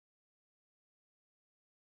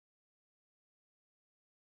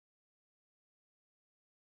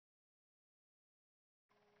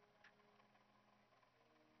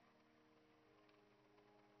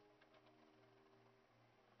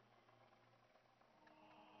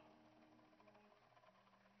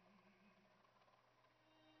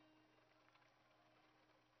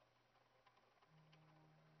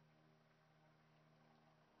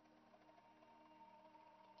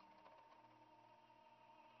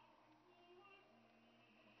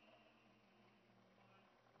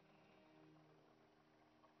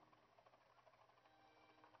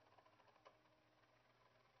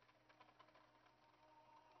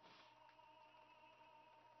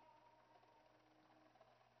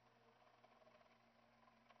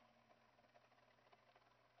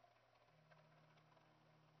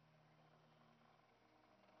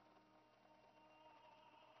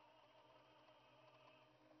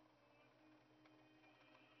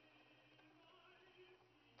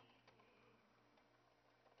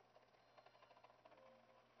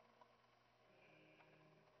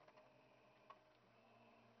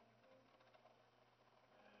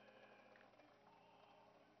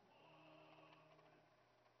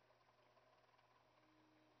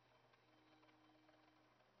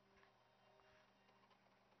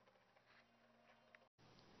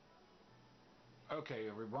Okay,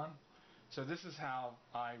 everyone. So this is how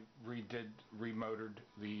I remotored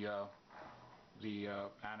the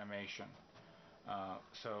animation.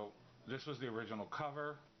 So this was the original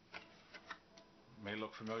cover. May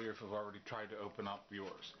look familiar if you've already tried to open up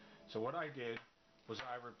yours. So what I did was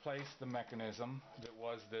I replaced the mechanism that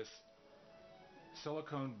was this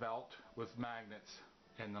silicone belt with magnets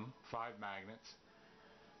in them, 5 magnets.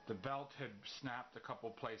 The belt had snapped a couple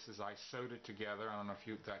places. I sewed it together. I don't know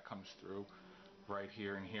if that comes through right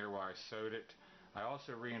here and here where I sewed it. I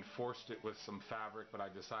also reinforced it with some fabric, but I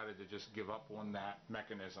decided to just give up on that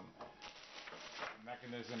mechanism. The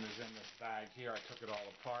mechanism is in this bag here. I took it all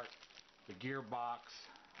apart. The gearbox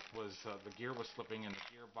was, the gear was slipping in the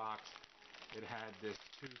gearbox. It had this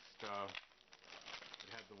toothed,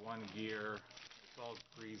 it had the one gear. It's all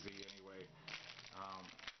greasy anyway.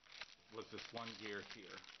 Was this one gear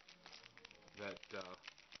here that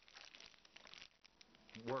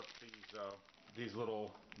worked these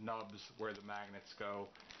little nubs where the magnets go.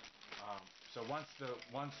 So once the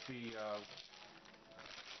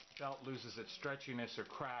belt loses its stretchiness or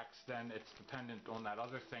cracks, then it's dependent on that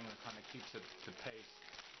other thing that kind of keeps it to pace.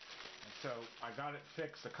 And so I got it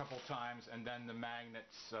fixed a couple times, and then the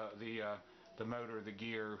magnets, the motor, the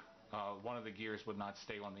gear, one of the gears would not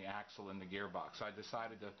stay on the axle in the gearbox. So I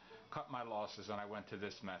decided to cut my losses, and I went to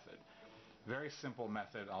this method. Very simple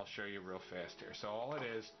method. I'll show you real fast here. So all it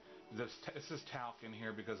is, this is talc in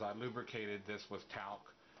here because I lubricated this with talc,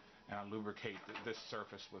 and I lubricate this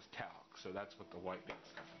surface with talc. So that's what the white is.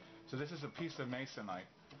 So this is a piece of masonite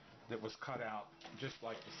that was cut out just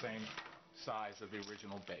like the same size of the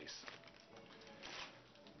original base.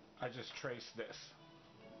 I just traced this.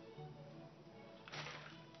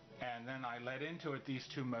 And then I let into it these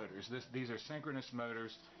 2 motors. These are synchronous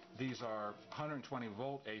motors. These are 120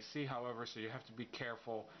 volt AC, however, so you have to be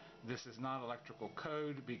careful. This is not electrical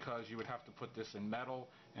code because you would have to put this in metal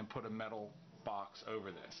and put a metal box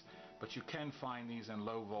over this. But you can find these in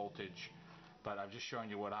low voltage, but I'm just showing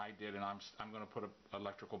you what I did, and I'm going to put an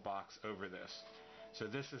electrical box over this. So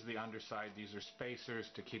this is the underside. These are spacers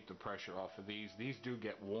to keep the pressure off of these. These do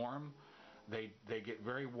get warm. They get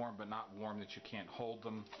very warm, but not warm that you can't hold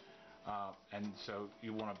them. And so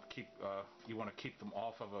you want to keep them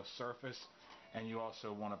off of a surface, and you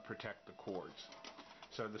also want to protect the cords.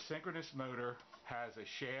 So the synchronous motor has a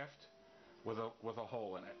shaft with a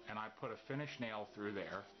hole in it, and I put a finish nail through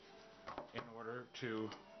there in order to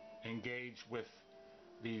engage with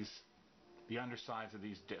the undersides of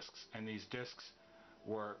these discs. And these discs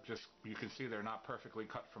were just, you can see they're not perfectly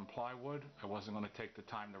cut from plywood. I wasn't going to take the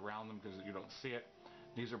time to round them because you don't see it.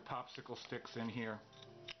 These are popsicle sticks in here.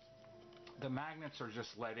 The magnets are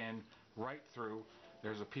just let in right through.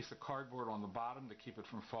 There's a piece of cardboard on the bottom to keep it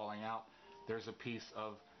from falling out. There's a piece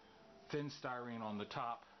of thin styrene on the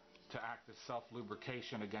top to act as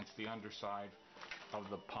self-lubrication against the underside of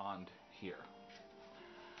the pond here.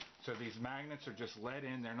 So these magnets are just let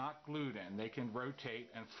in. They're not glued in. They can rotate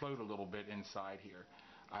and float a little bit inside here.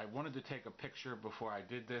 I wanted to take a picture before I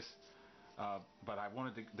did this, but I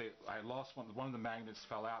lost one of the magnets.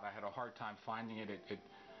 Fell out. I had a hard time finding it.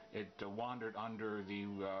 It wandered under the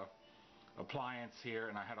appliance here,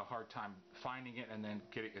 and I had a hard time finding it and then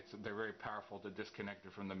getting it. They're very powerful to disconnect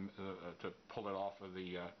it from to pull it off of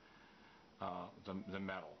the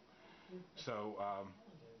metal. So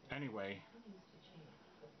anyway,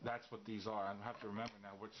 that's what these are. I have to remember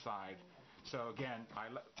now which side. So again,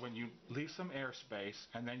 when you leave some airspace,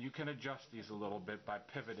 and then you can adjust these a little bit by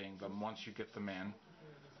pivoting them once you get them in.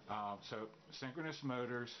 So synchronous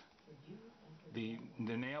motors. The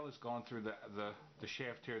nail is going through the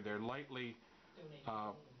shaft here. They're lightly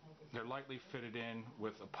fitted in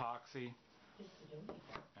with epoxy. And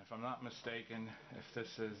if I'm not mistaken, if this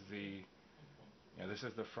is the this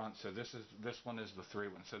is the front, so this one is the 3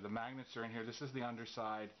 one. So the magnets are in here. This is the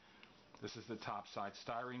underside. This is the top side.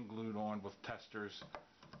 Styrene glued on with testers,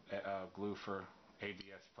 glue for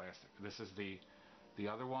ABS plastic. This is the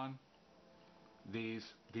other one. These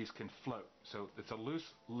can float. So it's a loose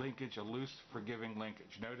linkage, a loose forgiving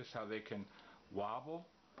linkage. Notice how they can wobble,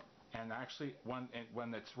 and actually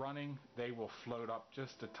when it's running, they will float up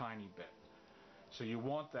just a tiny bit. So you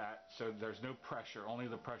want that so there's no pressure, only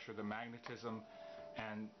the pressure, the magnetism,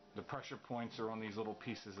 and the pressure points are on these little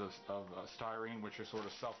pieces of styrene, which are sort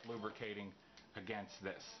of self-lubricating against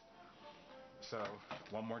this. So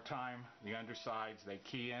one more time, the undersides, they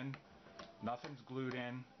key in. Nothing's glued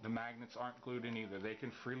in. The magnets aren't glued in either. They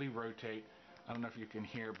can freely rotate. I don't know if you can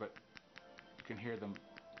hear, but you can hear them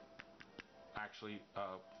actually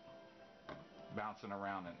bouncing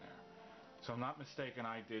around in there. So I'm not mistaken,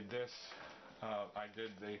 I did this. I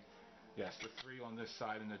did Yes, the 3 on this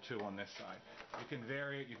side and the 2 on this side. You can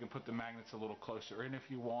vary it. You can put the magnets a little closer in if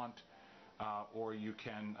you want, or you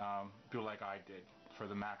can do like I did for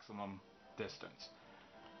the maximum distance.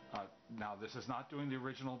 Now this is not doing the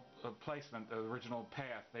original placement, the original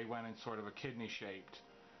path. They went in sort of a kidney shaped.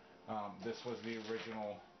 This was the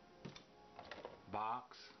original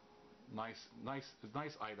box. Nice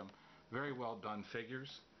item. Very well done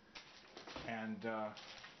figures. And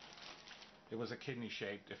it was a kidney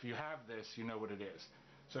shaped. If you have this, you know what it is.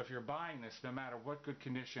 So if you're buying this, no matter what good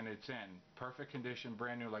condition it's in, perfect condition,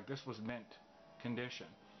 brand new, like this was mint condition,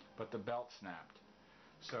 but the belt snapped.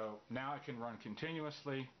 So now it can run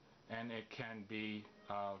continuously, and it can be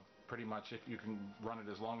pretty much, if you can run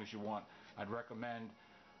it as long as you want. I'd recommend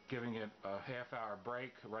giving it a half-hour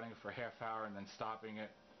break, running it for a half hour, and then stopping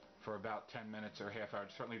it for about 10 minutes or a half hour.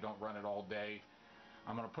 Certainly don't run it all day.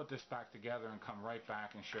 I'm going to put this back together and come right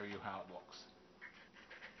back and show you how it looks.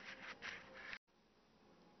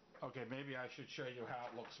 Okay, maybe I should show you how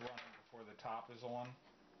it looks running before the top is on.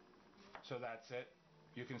 So that's it.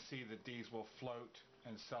 You can see that these will float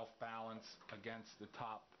and self-balance against the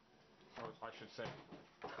top, or I should say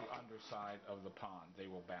the underside of the pond. They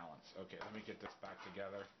will balance. Okay, let me get this back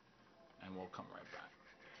together and we'll come right back.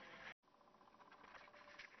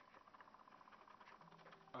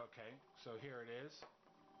 Okay, so here it is.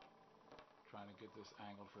 Trying to get this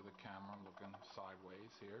angled for the camera, looking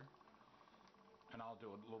sideways here. And I'll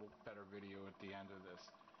do a little better video at the end of this.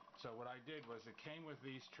 So what I did was, it came with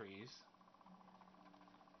these trees,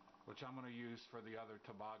 which I'm going to use for the other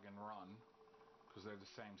toboggan run because they're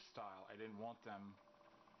the same style. I didn't want them,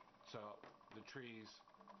 so the trees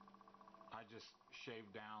I just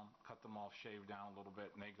shaved down, cut them off, shaved down a little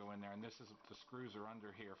bit, and they go in there. And this is, the screws are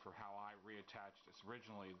under here for how I reattached this.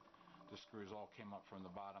 Originally the screws all came up from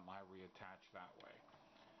the bottom. I reattached that way.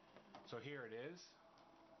 So here it is.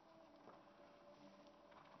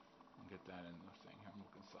 Get that in the thing. I'm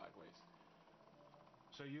looking sideways.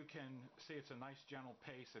 So you can see it's a nice gentle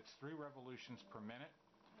pace. It's 3 revolutions per minute.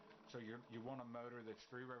 So you want a motor that's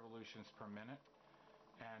 3 revolutions per minute.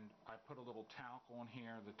 And I put a little talc on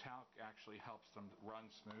here. The talc actually helps them run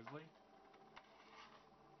smoothly.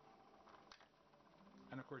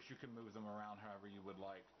 And of course you can move them around however you would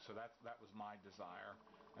like. So that was my desire.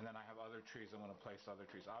 And then I have other trees. I want to place other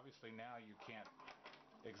trees. Obviously now you can't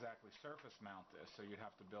exactly surface mount this, so you'd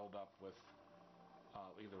have to build up with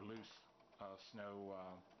either loose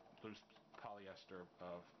loose polyester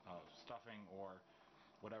stuffing or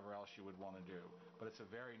whatever else you would want to do. But it's a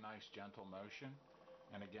very nice gentle motion.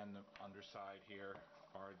 And again, the underside here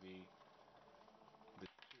are the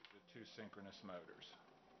 2 synchronous motors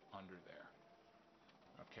under there.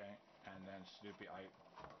 Okay, and then Snoopy,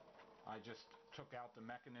 I just took out the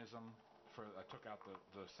mechanism. I took out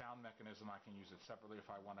the sound mechanism. I can use it separately if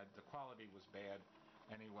I wanted. The quality was bad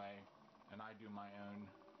anyway, and I do my own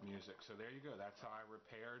music. So there you go. That's how I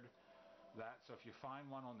repaired that. So if you find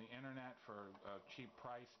one on the internet for a cheap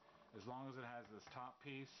price, as long as it has this top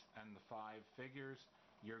piece and the 5 figures,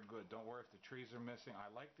 you're good. Don't worry if the trees are missing. I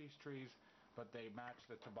like these trees, but they match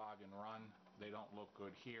the toboggan run. They don't look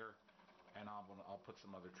good here, and I'll put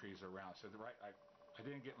some other trees around. So I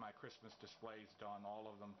didn't get my Christmas displays done, all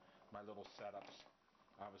of them, my little setups.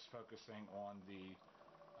 I was focusing on the,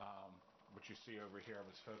 what you see over here, I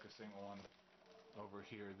was focusing on over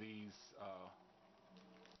here these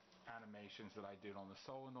animations that I did on the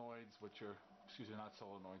solenoids, which are, excuse me, not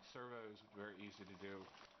solenoids, servos, very easy to do.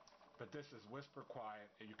 But this is whisper quiet.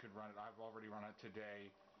 You could run it, I've already run it today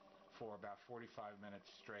for about 45 minutes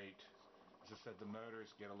straight. As I said, the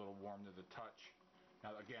motors get a little warm to the touch.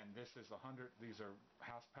 Now again, these are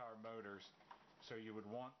house power motors, so you would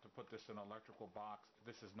want to put this in an electrical box.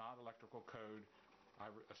 This is not electrical code. I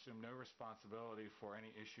assume no responsibility for any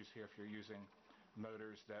issues here if you're using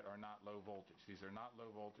motors that are not low voltage. These are not low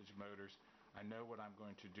voltage motors. I know what I'm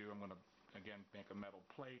going to do. I'm going to, again, make a metal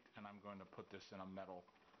plate, and I'm going to put this in a metal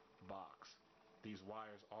box. These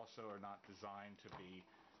wires also are not designed to be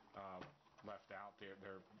left out there.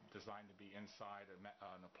 They're designed to be inside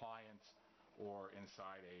an appliance or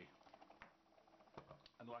inside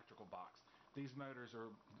an electrical box. These motors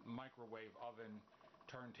are microwave oven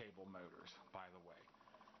turntable motors, by the way.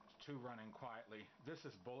 2 running quietly. This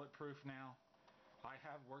is bulletproof now. I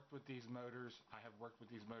have worked with these motors. I have worked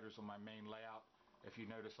with these motors on my main layout. If you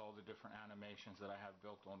notice all the different animations that I have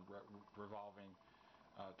built on revolving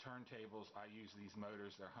turntables, I use these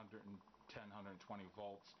motors. They're 110, 120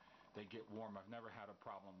 volts. They get warm. I've never had a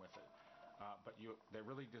problem with it. But they're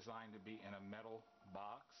really designed to be in a metal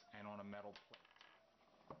box and on a metal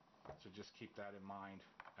plate. So just keep that in mind.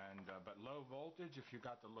 And but low voltage, if you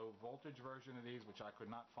got the low voltage version of these, which I could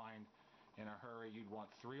not find in a hurry, you'd want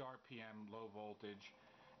 3 RPM low voltage,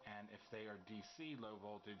 and if they are DC low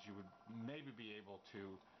voltage, you would maybe be able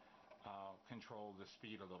to control the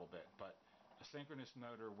speed a little bit. But a synchronous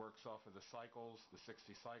motor works off of the cycles, the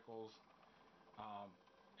 60 cycles,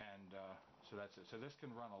 so that's it. So this can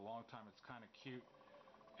run a long time. It's kind of cute,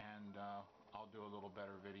 and I'll do a little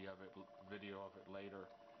better video of it later.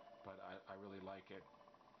 But I really like it.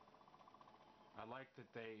 I like that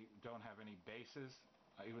they don't have any bases.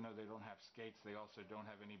 Even though they don't have skates, they also don't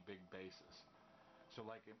have any big bases. So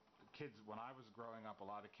like kids, when I was growing up, a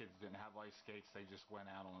lot of kids didn't have ice skates. They just went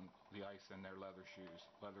out on the ice in their leather shoes,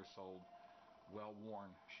 leather-soled,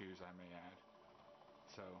 well-worn shoes, I may add.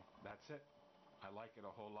 So that's it. I like it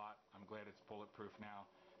a whole lot. I'm glad it's bulletproof now.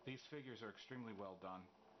 These figures are extremely well done.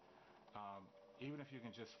 Even if you can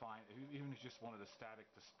just find, even if you just wanted a static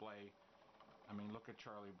display, I mean, look at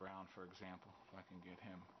Charlie Brown, for example, if I can get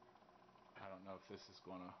him. I don't know if this is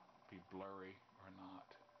going to be blurry or not,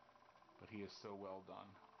 but he is so well done.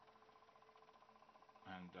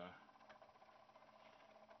 And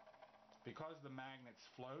because the magnets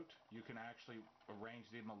float, you can actually arrange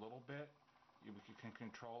them a little bit. You can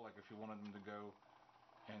control, like if you wanted them to go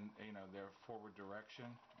in, you know, their forward direction,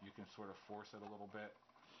 you can sort of force it a little bit.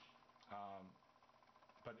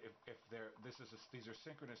 But if these are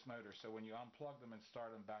synchronous motors, so when you unplug them and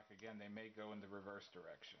start them back again, they may go in the reverse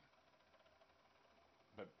direction.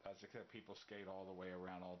 But as I said, people skate all the way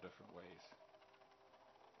around all different ways.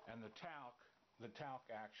 And the talc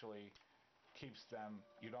actually keeps them,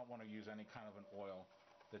 you don't want to use any kind of an oil.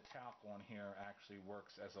 The talc on here actually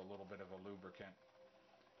works as a little bit of a lubricant.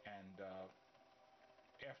 And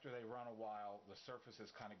after they run a while, the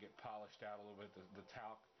surfaces kind of get polished out a little bit. The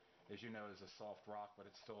talc, as you know, is a soft rock, but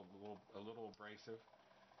it's still a little abrasive.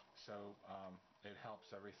 So it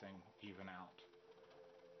helps everything even out.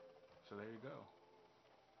 So there you go.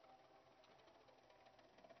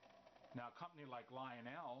 Now a company like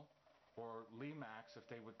Lionel or Lemax, if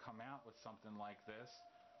they would come out with something like this,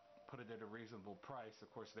 put it at a reasonable price,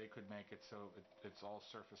 of course they could make it so it's all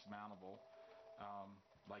surface mountable,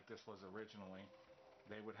 like this was originally,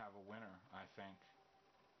 they would have a winner, I think.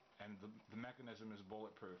 And the mechanism is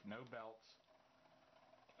bulletproof. No belts,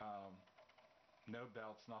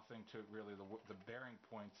 nothing to really, the bearing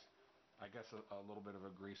points, I guess a little bit of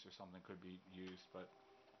a grease or something could be used, but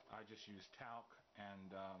I just use talc,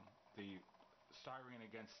 and the styrene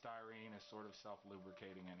against styrene is sort of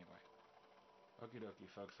self-lubricating anyway. Okie dokie,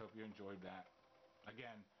 folks, hope you enjoyed that.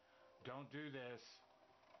 Again, don't do this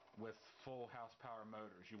with full house power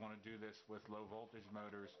motors. You want to do this with low voltage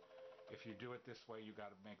motors. If you do it this way, you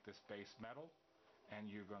got to make this base metal, and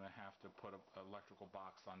you're going to have to put an electrical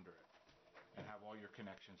box under it and have all your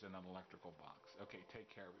connections in an electrical box. Okay, take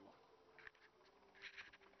care, everyone.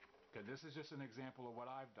 Okay, this is just an example of what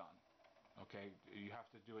I've done. Okay, you have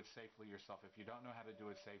to do it safely yourself. If you don't know how to do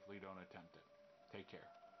it safely, don't attempt it. Take care.